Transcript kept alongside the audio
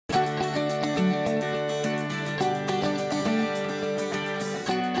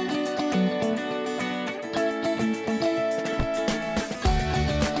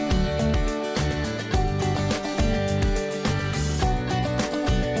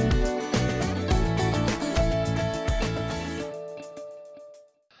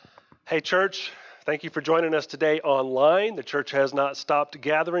Hey, church, thank you for joining us today online. The church has not stopped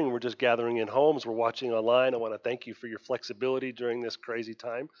gathering. We're just gathering in homes. We're watching online. I want to thank you for your flexibility during this crazy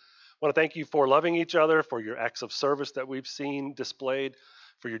time. I want to thank you for loving each other, for your acts of service that we've seen displayed,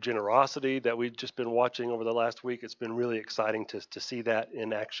 for your generosity that we've just been watching over the last week. It's been really exciting to see that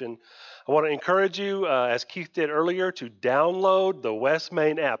in action. I want to encourage you, as Keith did earlier, to download the West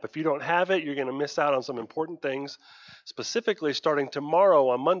Main app. If you don't have it, you're going to miss out on some important things. Specifically, starting tomorrow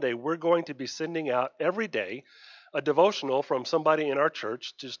on Monday, we're going to be sending out every day a devotional from somebody in our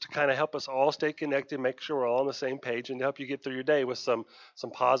church just to kind of help us all stay connected, make sure we're all on the same page, and to help you get through your day with some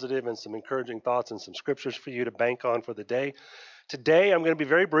positive and some encouraging thoughts and some scriptures for you to bank on for the day. Today, I'm going to be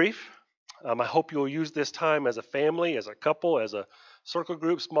very brief. I hope you'll use this time as a family, as a couple, as a circle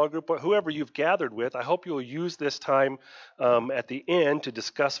group, small group, whoever you've gathered with. I hope you'll use this time at the end to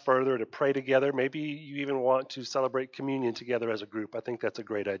discuss further, to pray together. Maybe you even want to celebrate communion together as a group. I think that's a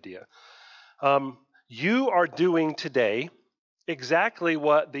great idea. You are doing today exactly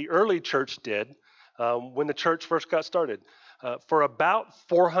what the early church did when the church first got started. For about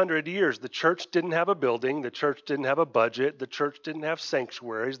 400 years, the church didn't have a building, the church didn't have a budget, the church didn't have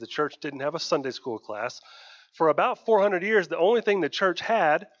sanctuaries, the church didn't have a Sunday school class. For about 400 years, the only thing the church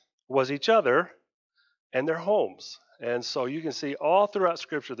had was each other and their homes. And so you can see all throughout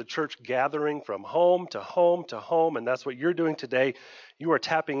Scripture the church gathering from home to home to home, and that's what you're doing today. You are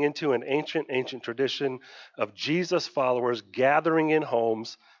tapping into an ancient tradition of Jesus followers gathering in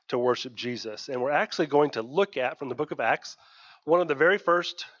homes to worship Jesus. And we're actually going to look at, from the book of Acts, one of the very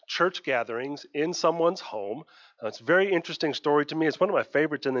first church gatherings in someone's home. It's a very interesting story to me. It's one of my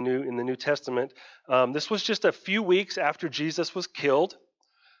favorites in the New Testament. This was just a few weeks after Jesus was killed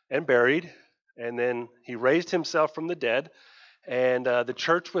and buried, and then he raised himself from the dead, and the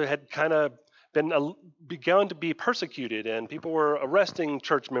church had kind of begun to be persecuted, and people were arresting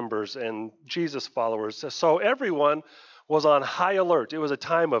church members and Jesus followers. So everyone was on high alert. It was a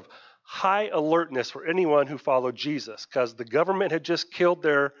time of high alertness for anyone who followed Jesus, because the government had just killed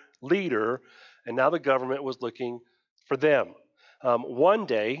their leader, and now the government was looking for them. One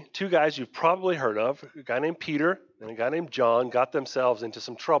day, two guys you've probably heard of, a guy named Peter and a guy named John, got themselves into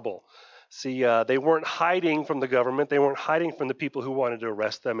some trouble. See, they weren't hiding from the government. They weren't hiding from the people who wanted to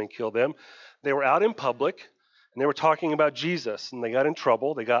arrest them and kill them. They were out in public, and they were talking about Jesus, and they got in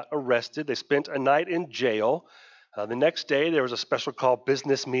trouble. They got arrested. They spent a night in jail. The next day, there was a special called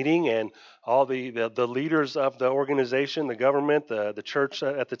business meeting, and all the leaders of the organization, the government, the church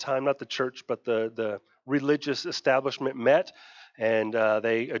at the time, not the church, but the religious establishment met, and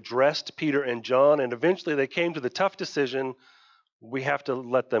they addressed Peter and John, and eventually they came to the tough decision: we have to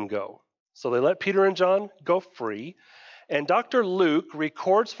let them go. So they let Peter and John go free, and Dr. Luke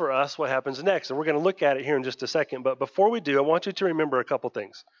records for us what happens next, and we're going to look at it here in just a second. But before we do, I want you to remember a couple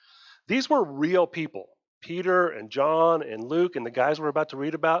things. These were real people. Peter and John and Luke and the guys we're about to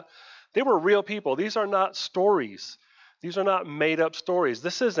read about, they were real people. These are not stories. These are not made-up stories.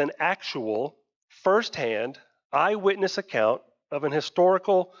 This is an actual, firsthand, eyewitness account of an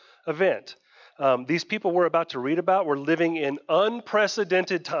historical event. These people we're about to read about were living in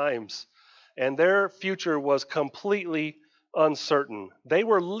unprecedented times, and their future was completely uncertain. They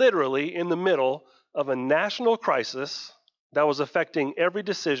were literally in the middle of a national crisis that was affecting every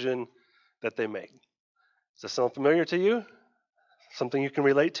decision that they made. Does that sound familiar to you? Something you can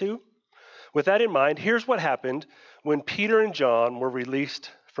relate to? With that in mind, here's what happened when Peter and John were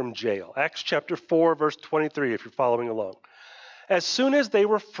released from jail. Acts chapter 4, verse 23, if you're following along. As soon as they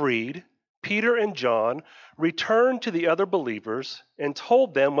were freed, Peter and John returned to the other believers and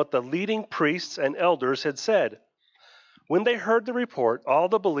told them what the leading priests and elders had said. When they heard the report, all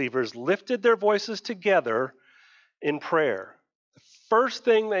the believers lifted their voices together in prayer.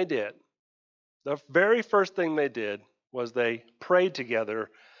 The very first thing they did was they prayed together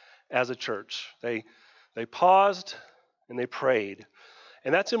as a church. They paused and they prayed.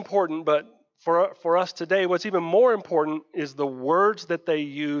 And that's important, but for us today, what's even more important is the words that they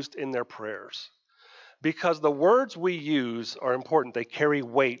used in their prayers. Because the words we use are important. They carry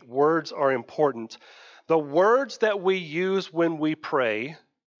weight. Words are important. The words that we use when we pray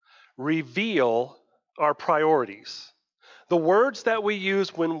reveal our priorities. The words that we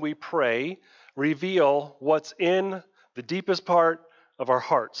use when we pray reveal what's in the deepest part of our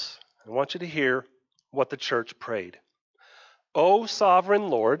hearts. I want you to hear what the church prayed. O sovereign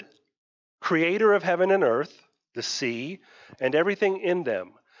Lord, creator of heaven and earth, the sea, and everything in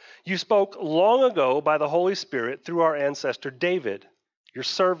them, you spoke long ago by the Holy Spirit through our ancestor David, your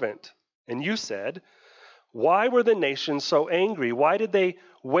servant, and you said, why were the nations so angry? Why did they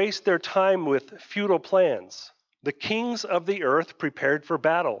waste their time with futile plans? The kings of the earth prepared for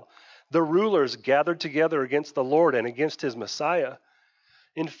battle. The rulers gathered together against the Lord and against his Messiah.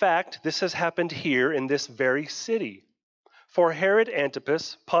 In fact, this has happened here in this very city. For Herod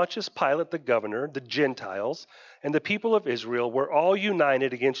Antipas, Pontius Pilate the governor, the Gentiles, and the people of Israel were all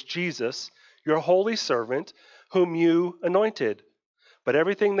united against Jesus, your holy servant, whom you anointed. But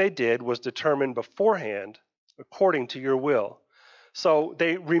everything they did was determined beforehand according to your will. So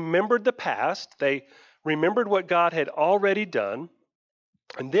they remembered the past, they remembered what God had already done,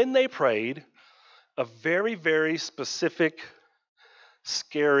 and then they prayed a very, very specific,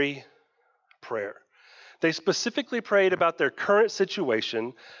 scary prayer. They specifically prayed about their current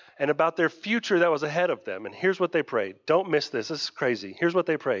situation and about their future that was ahead of them. And here's what they prayed. Don't miss this. This is crazy. Here's what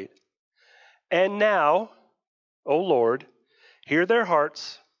they prayed. And now, O Lord, hear their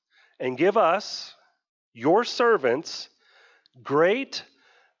hearts and give us, your servants, great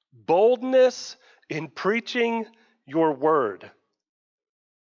boldness in preaching your word.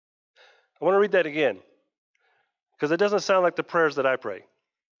 I want to read that again because it doesn't sound like the prayers that I pray.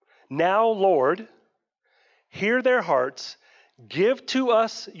 Now, Lord, hear their hearts. Give to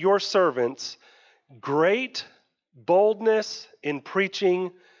us, your servants, great boldness in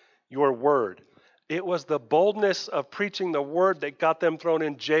preaching your word. It was the boldness of preaching the word that got them thrown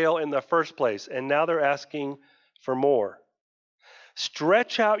in jail in the first place, and now they're asking for more.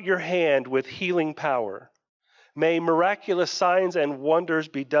 Stretch out your hand with healing power. May miraculous signs and wonders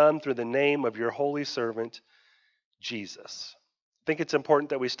be done through the name of your holy servant, Jesus. I think it's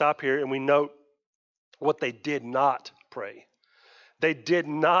important that we stop here and we note what they did not pray. They did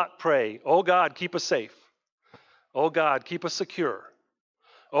not pray, oh God, keep us safe. Oh God, keep us secure.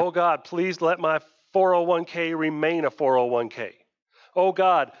 Oh God, please let my 401k remain a 401k. Oh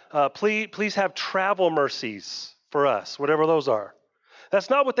God, please have travel mercies for us, whatever those are. That's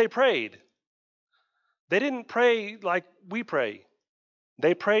not what they prayed. They didn't pray like we pray.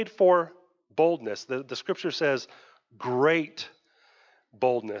 They prayed for boldness. The scripture says great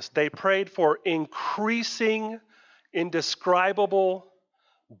boldness. They prayed for increasing, indescribable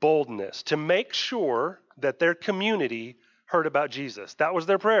boldness to make sure that their community heard about Jesus. That was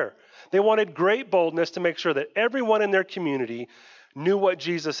their prayer. They wanted great boldness to make sure that everyone in their community knew what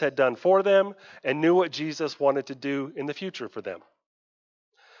Jesus had done for them and knew what Jesus wanted to do in the future for them.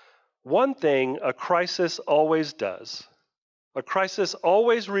 One thing a crisis always does, a crisis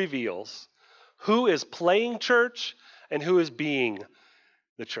always reveals who is playing church and who is being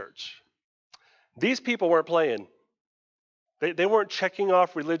the church. These people weren't playing. They weren't checking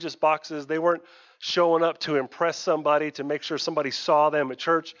off religious boxes. They weren't showing up to impress somebody, to make sure somebody saw them at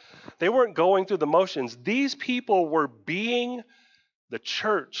church. They weren't going through the motions. These people were being the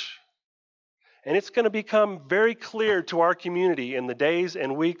church. And it's going to become very clear to our community in the days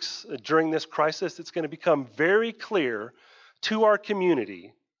and weeks during this crisis. It's going to become very clear to our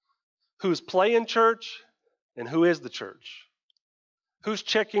community who's playing church and who is the church. Who's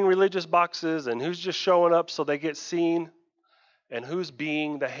checking religious boxes and who's just showing up so they get seen, and who's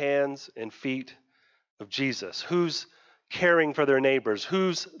being the hands and feet of Jesus. Who's caring for their neighbors.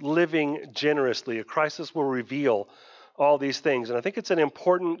 Who's living generously. A crisis will reveal all these things. And I think it's an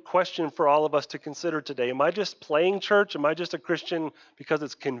important question for all of us to consider today. Am I just playing church? Am I just a Christian because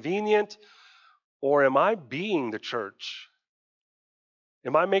it's convenient? Or am I being the church?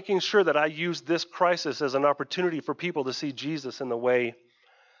 Am I making sure that I use this crisis as an opportunity for people to see Jesus in the way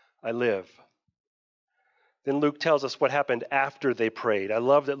I live? Then Luke tells us what happened after they prayed. I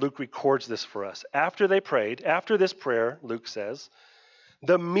love that Luke records this for us. After they prayed, after this prayer, Luke says,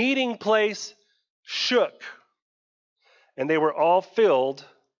 the meeting place shook, and they were all filled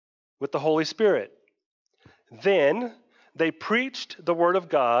with the Holy Spirit. Then they preached the word of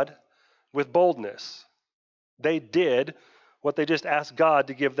God with boldness. They did what they just asked God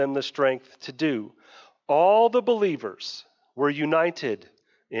to give them the strength to do. All the believers were united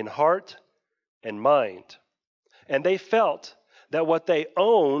in heart and mind. And they felt that what they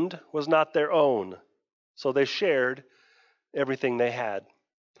owned was not their own. So they shared everything they had.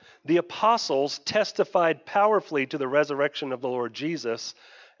 The apostles testified powerfully to the resurrection of the Lord Jesus,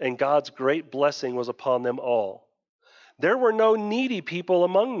 and God's great blessing was upon them all. There were no needy people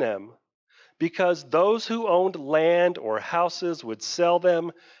among them, because those who owned land or houses would sell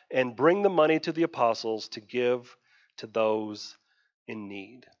them and bring the money to the apostles to give to those in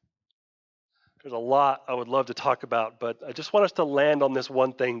need. There's a lot I would love to talk about, but I just want us to land on this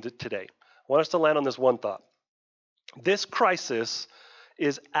one thing today. I want us to land on this one thought. This crisis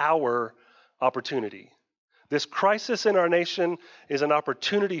is our opportunity. This crisis in our nation is an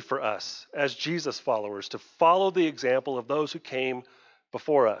opportunity for us as Jesus followers to follow the example of those who came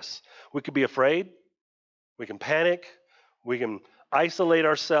before us. We could be afraid. We can panic. We can isolate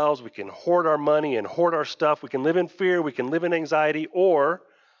ourselves, we can hoard our money and hoard our stuff, we can live in fear, we can live in anxiety, or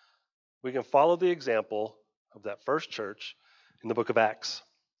we can follow the example of that first church in the book of Acts.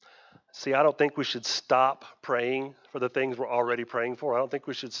 See, I don't think we should stop praying for the things we're already praying for. I don't think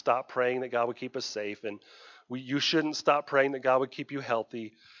we should stop praying that God would keep us safe. And you shouldn't stop praying that God would keep you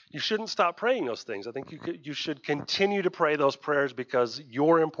healthy. You shouldn't stop praying those things. I think you should continue to pray those prayers because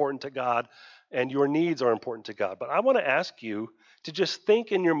you're important to God and your needs are important to God. But I want to ask you to just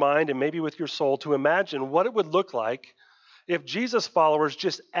think in your mind and maybe with your soul to imagine what it would look like if Jesus followers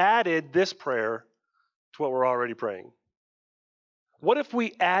just added this prayer to what we're already praying. What if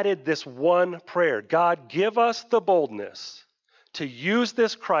we added this one prayer? God, give us the boldness to use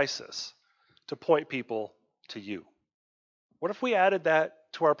this crisis to point people to you. What if we added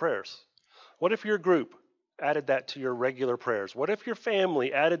that to our prayers? What if your group added that to your regular prayers? What if your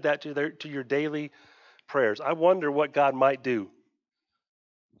family added that to your daily prayers? I wonder what God might do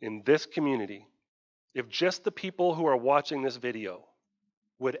in this community if just the people who are watching this video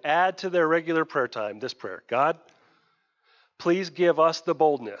would add to their regular prayer time this prayer. God, please give us the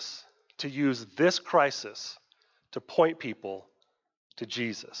boldness to use this crisis to point people to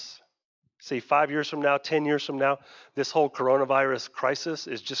Jesus. See, 5 years from now, 10 years from now, this whole coronavirus crisis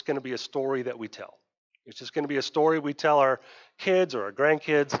is just going to be a story that we tell. It's just going to be a story we tell our kids or our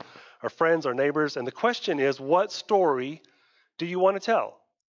grandkids, our friends, our neighbors. And the question is, what story do you want to tell?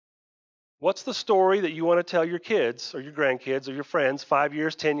 What's the story that you want to tell your kids or your grandkids or your friends 5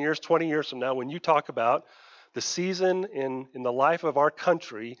 years, 10 years, 20 years from now when you talk about the season in the life of our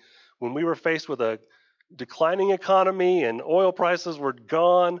country when we were faced with a declining economy and oil prices were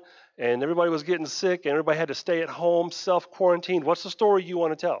gone and everybody was getting sick and everybody had to stay at home, self-quarantined? What's the story you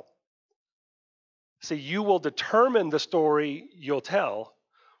want to tell? See, you will determine the story you'll tell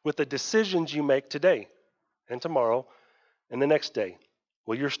with the decisions you make today and tomorrow and the next day.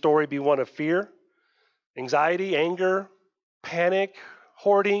 Will your story be one of fear, anxiety, anger, panic,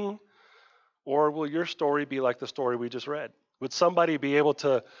 hoarding, or will your story be like the story we just read? Would somebody be able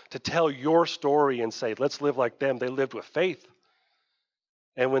to tell your story and say, let's live like them? They lived with faith.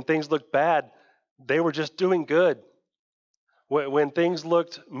 And when things looked bad, they were just doing good. When things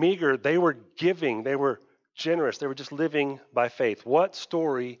looked meager, they were giving. They were generous. They were just living by faith. What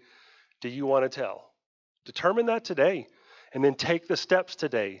story do you want to tell? Determine that today, and then take the steps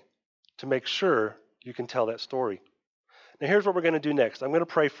today to make sure you can tell that story. Now, here's what we're going to do next. I'm going to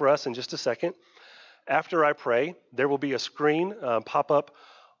pray for us in just a second. After I pray, there will be a screen pop up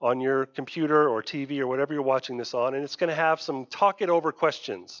on your computer or TV or whatever you're watching this on, and it's going to have some talk it over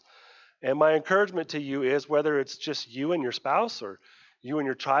questions. And my encouragement to you is whether it's just you and your spouse or you and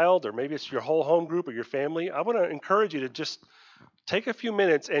your child, or maybe it's your whole home group or your family, I want to encourage you to just take a few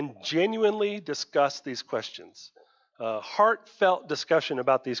minutes and genuinely discuss these questions. Heartfelt discussion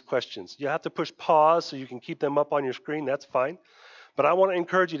about these questions. You have to push pause so you can keep them up on your screen. That's fine. But I want to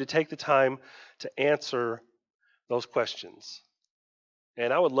encourage you to take the time to answer those questions.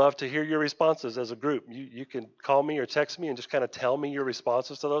 And I would love to hear your responses as a group. You can call me or text me and just kind of tell me your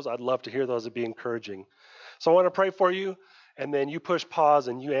responses to those. I'd love to hear those. It'd be encouraging. So I want to pray for you, and then you push pause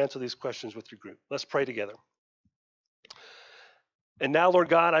and you answer these questions with your group. Let's pray together. And now, Lord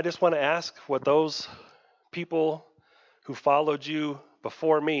God, I just want to ask what those people who followed you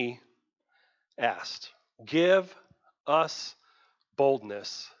before me asked. Give us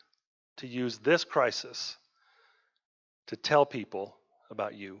boldness to use this crisis to tell people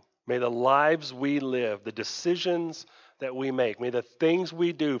about you. May the lives we live, the decisions that we make, may the things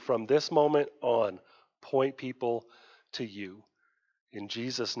we do from this moment on point people to you. In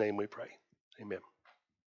Jesus' name we pray. Amen.